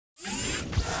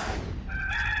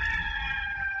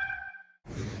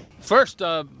First,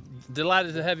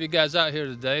 delighted to have you guys out here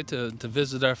today to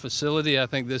visit our facility. I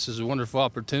think this is a wonderful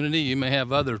opportunity. You may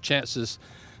have other chances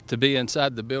to be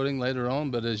inside the building later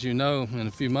on, but as you know, in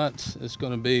a few months, it's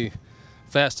going to be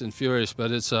fast and furious.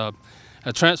 But it's a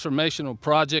transformational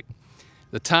project.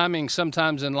 The timing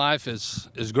sometimes in life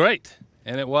is great,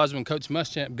 and it was when Coach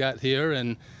Muschamp got here.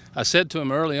 And I said to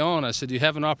him early on, I said, you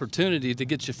have an opportunity to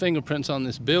get your fingerprints on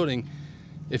this building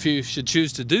if you should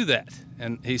choose to do that.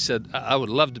 And he said, I would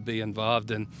love to be involved.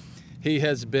 And he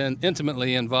has been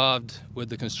intimately involved with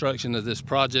the construction of this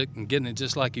project and getting it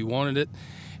just like he wanted it.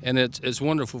 And it's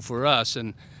wonderful for us.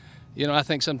 And, you know, I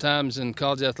think sometimes in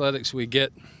college athletics we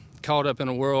get caught up in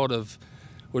a world of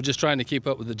we're just trying to keep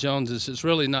up with the Joneses. It's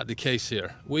really not the case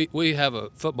here. We have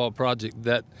a football project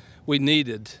that we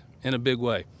needed in a big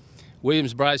way.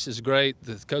 Williams-Brice is great.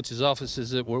 The coach's office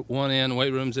is at one end,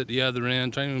 weight room's at the other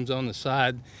end, training room's on the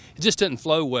side. It just didn't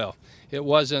flow well. It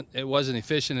wasn't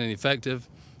efficient and effective.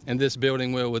 And this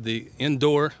building will, with the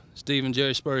indoor, Steve and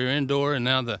Jerry Spurrier indoor, and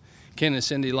now the Kenneth,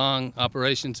 Cyndi Long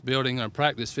operations building, our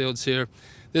practice fields here.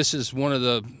 This is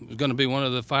going to be one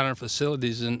of the finer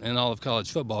facilities in all of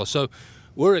college football. So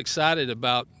we're excited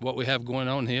about what we have going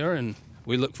on here, and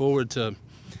we look forward to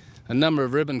a number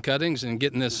of ribbon cuttings and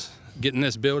getting this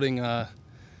building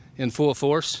in full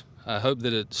force. I hope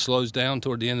that it slows down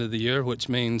toward the end of the year, which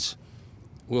means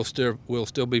we'll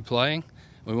still be playing.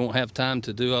 We won't have time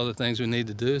to do all the things we need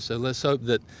to do. So let's hope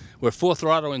that we're full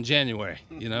throttle in January,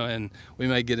 you know, and we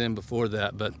may get in before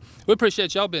that. But we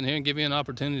appreciate y'all being here and give you an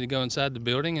opportunity to go inside the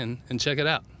building and check it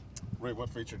out. Ray, what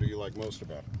feature do you like most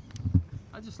about it?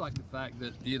 I just like the fact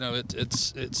that, you know,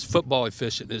 it's football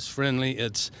efficient, it's friendly.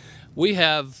 We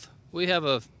have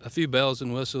a few bells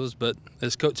and whistles, but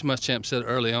as Coach Muschamp said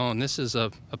early on, this is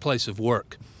a place of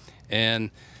work,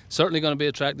 and certainly going to be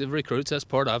attractive recruits. That's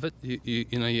part of it. You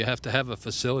know, you have to have a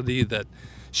facility that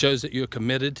shows that you're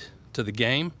committed to the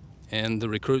game, and the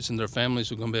recruits and their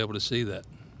families are going to be able to see that.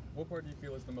 What part do you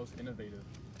feel is the most innovative?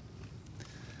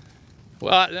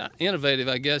 Well, innovative,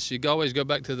 I guess. You always go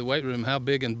back to the weight room. How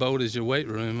big and bold is your weight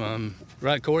room?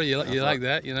 Right, Corey? You like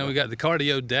that? You know, we got the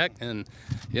cardio deck, and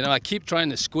you know, I keep trying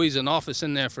to squeeze an office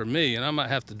in there for me, and I might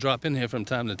have to drop in here from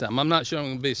time to time. I'm not sure I'm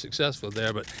going to be successful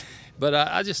there, but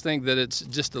I just think that it's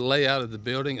just the layout of the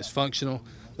building. It's functional.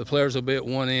 The players will be at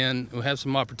one end. We'll have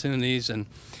some opportunities, and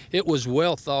it was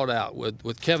well thought out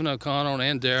with Kevin O'Connell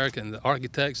and Derek and the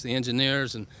architects, the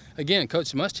engineers, and again,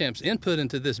 Coach Muschamp's input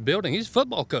into this building. He's a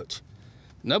football coach.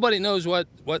 Nobody knows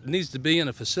what needs to be in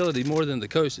a facility more than the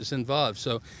coach that's involved.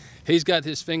 So he's got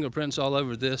his fingerprints all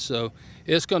over this. So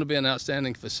it's going to be an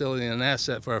outstanding facility and an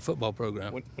asset for our football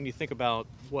program. When you think about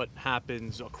what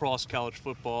happens across college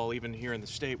football, even here in the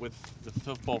state with the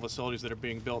football facilities that are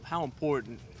being built, how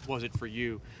important was it for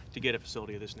you to get a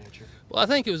facility of this nature? Well, I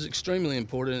think it was extremely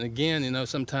important. And again, you know,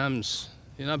 sometimes,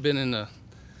 you know, I've been in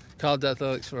college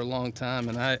athletics for a long time,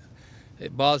 and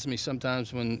it bothers me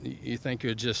sometimes when you think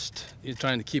you're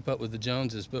trying to keep up with the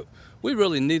Joneses, but we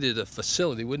really needed a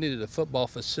facility. We needed a football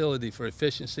facility for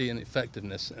efficiency and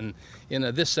effectiveness, and you know,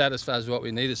 this satisfies what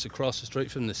we need. It's across the street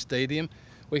from the stadium.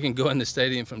 We can go in the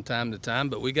stadium from time to time,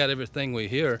 but we got everything we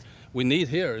need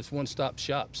here. It's one-stop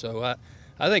shop. So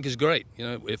I think it's great. You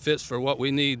know, it fits for what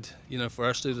we need, you know, for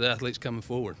our student athletes coming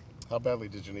forward. How badly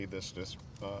did you need this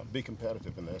to be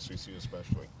competitive in the SEC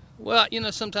especially? Well, you know,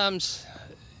 sometimes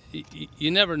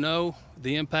you never know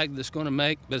the impact that's going to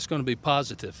make, but it's going to be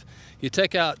positive. You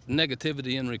take out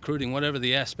negativity in recruiting, whatever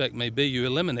the aspect may be, you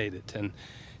eliminate it.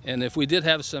 And if we did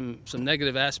have some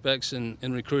negative aspects in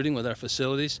recruiting with our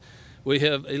facilities, we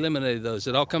have eliminated those.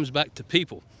 It all comes back to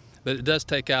people, but it does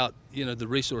take out, you know, the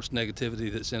resource negativity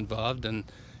that's involved. And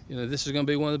you know, this is going to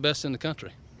be one of the best in the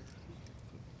country.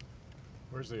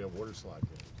 Where's the water slide?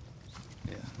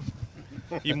 Yeah.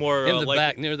 You more in the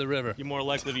back near the river. You're more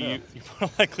likely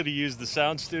to use the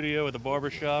sound studio or the barber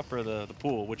shop or the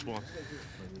pool. Which one?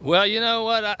 Well, you know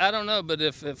what? I don't know, but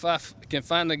if I can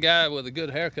find a guy with a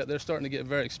good haircut, they're starting to get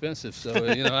very expensive. So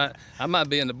you know, I might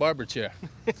be in the barber chair.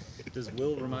 Does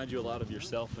Will remind you a lot of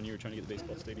yourself when you were trying to get the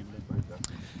baseball stadium done?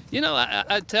 You know,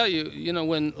 I tell you, you know,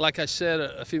 when, like I said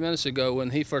a few minutes ago,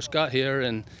 when he first got here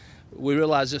and we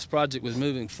realized this project was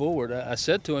moving forward, I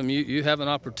said to him, you have an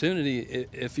opportunity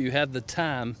if you have the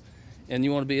time and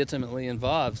you want to be intimately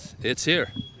involved. It's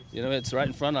here. You know, it's right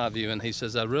in front of you. And he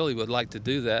says, I really would like to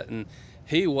do that. And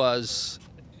he was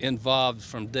involved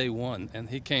from day one. And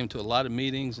he came to a lot of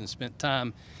meetings and spent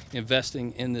time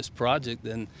investing in this project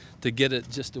and to get it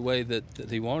just the way that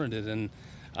he wanted it. And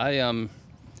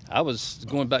I was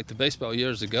going back to baseball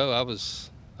years ago. I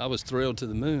was thrilled to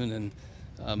the moon. And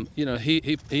you know,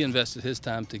 he invested his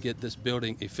time to get this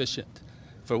building efficient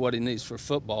for what he needs for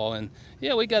football. And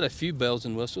yeah, we got a few bells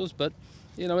and whistles, but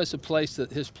you know, it's a place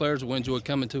that his players will enjoy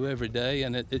coming to every day,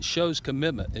 and it shows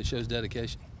commitment. It shows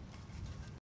dedication.